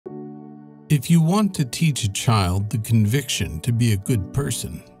If you want to teach a child the conviction to be a good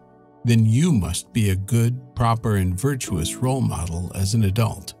person, then you must be a good, proper, and virtuous role model as an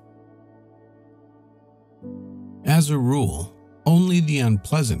adult. As a rule, only the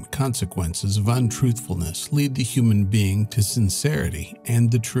unpleasant consequences of untruthfulness lead the human being to sincerity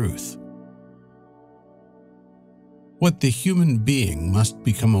and the truth. What the human being must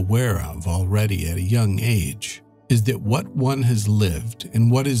become aware of already at a young age is that what one has lived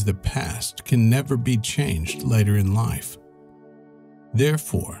and what is the past can never be changed later in life.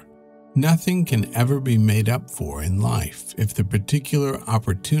 Therefore, nothing can ever be made up for in life if the particular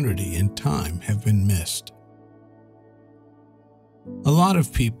opportunity and time have been missed. A lot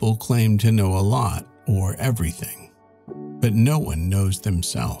of people claim to know a lot or everything, but no one knows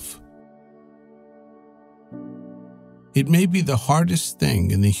themselves. It may be the hardest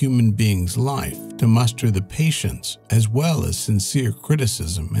thing in the human being's life to muster the patience as well as sincere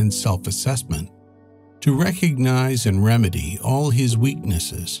criticism and self-assessment, to recognize and remedy all his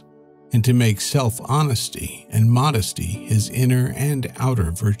weaknesses, and to make self-honesty and modesty his inner and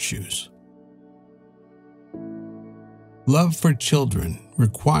outer virtues. Love for children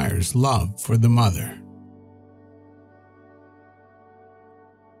requires love for the mother.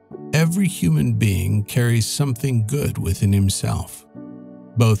 Every human being carries something good within himself,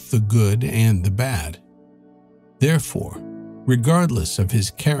 both the good and the bad. Therefore, regardless of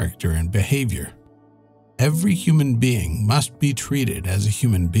his character and behavior, every human being must be treated as a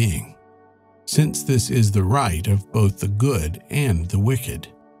human being, since this is the right of both the good and the wicked.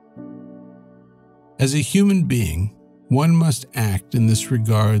 As a human being, one must act in this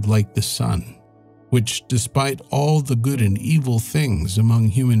regard like the sun, which, despite all the good and evil things among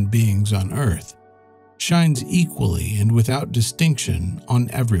human beings on earth, shines equally and without distinction on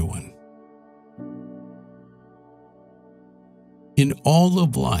everyone. In all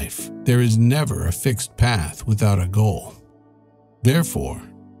of life, there is never a fixed path without a goal. Therefore,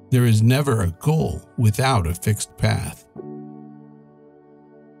 there is never a goal without a fixed path.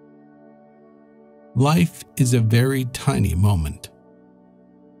 Life is a very tiny moment.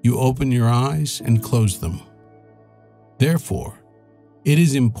 You open your eyes and close them. Therefore, it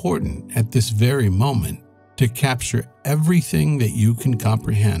is important at this very moment to capture everything that you can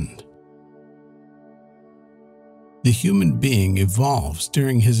comprehend. The human being evolves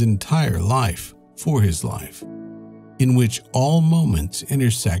during his entire life for his life, in which all moments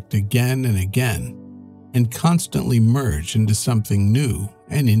intersect again and again and constantly merge into something new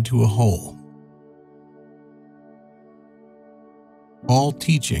and into a whole. All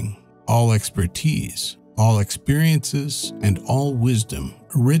teaching, all expertise, all experiences, and all wisdom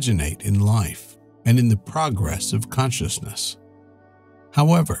originate in life and in the progress of consciousness.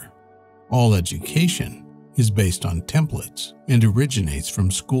 However, all education is based on templates and originates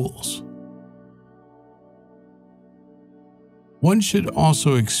from schools. One should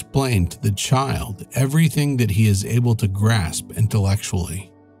also explain to the child everything that he is able to grasp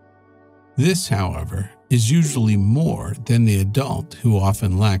intellectually. This, however, is usually more than the adult, who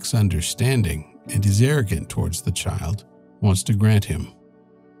often lacks understanding and is arrogant towards the child, wants to grant him.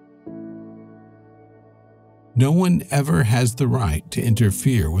 No one ever has the right to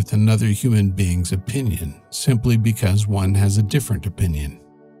interfere with another human being's opinion simply because one has a different opinion.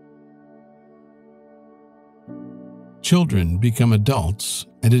 Children become adults,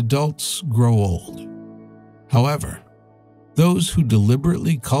 and adults grow old. However, those who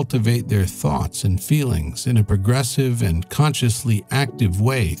deliberately cultivate their thoughts and feelings in a progressive and consciously active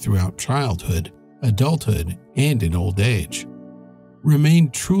way throughout childhood, adulthood, and in old age,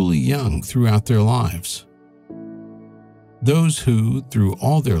 remain truly young throughout their lives. Those who, through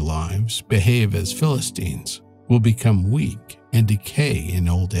all their lives, behave as Philistines will become weak and decay in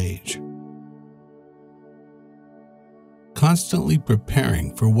old age. Constantly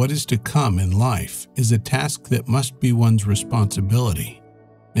preparing for what is to come in life is a task that must be one's responsibility,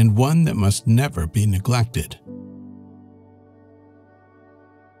 and one that must never be neglected.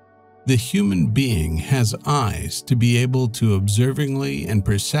 The human being has eyes to be able to observingly and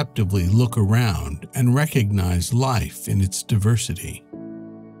perceptively look around and recognize life in its diversity.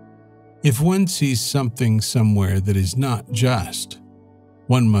 If one sees something somewhere that is not just,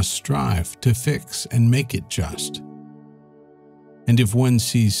 one must strive to fix and make it just. And if one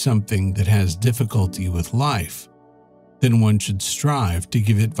sees something that has difficulty with life, then one should strive to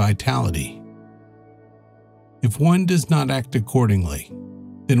give it vitality. If one does not act accordingly,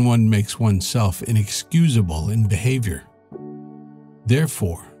 then one makes oneself inexcusable in behavior.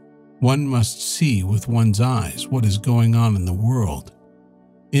 Therefore, one must see with one's eyes what is going on in the world,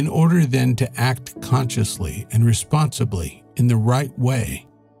 in order then to act consciously and responsibly in the right way,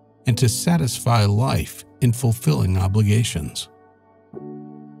 and to satisfy life in fulfilling obligations.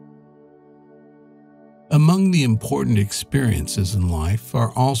 Among the important experiences in life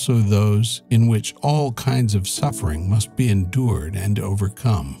are also those in which all kinds of suffering must be endured and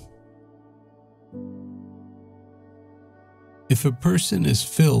overcome. If a person is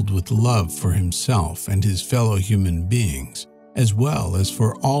filled with love for himself and his fellow human beings, as well as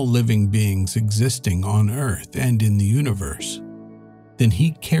for all living beings existing on earth and in the universe, then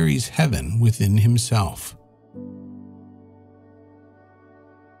he carries heaven within himself.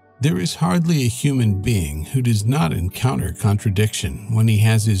 There is hardly a human being who does not encounter contradiction when he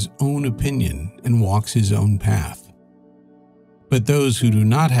has his own opinion and walks his own path. But those who do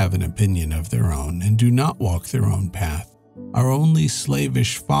not have an opinion of their own and do not walk their own path are only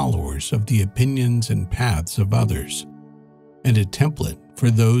slavish followers of the opinions and paths of others, and a template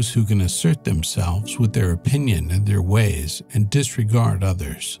for those who can assert themselves with their opinion and their ways and disregard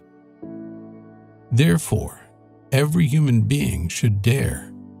others. Therefore, every human being should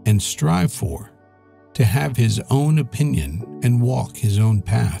dare and strive for to have his own opinion and walk his own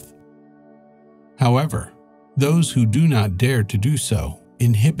path. However, those who do not dare to do so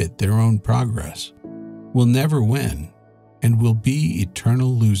inhibit their own progress, will never win, and will be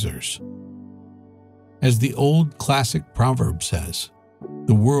eternal losers. As the old classic proverb says,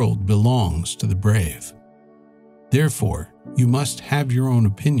 the world belongs to the brave. Therefore, you must have your own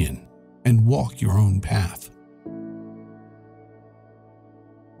opinion and walk your own path.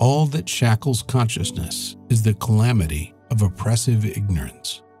 All that shackles consciousness is the calamity of oppressive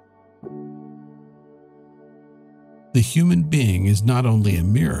ignorance. The human being is not only a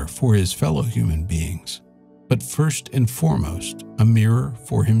mirror for his fellow human beings, but first and foremost a mirror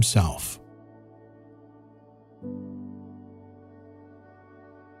for himself.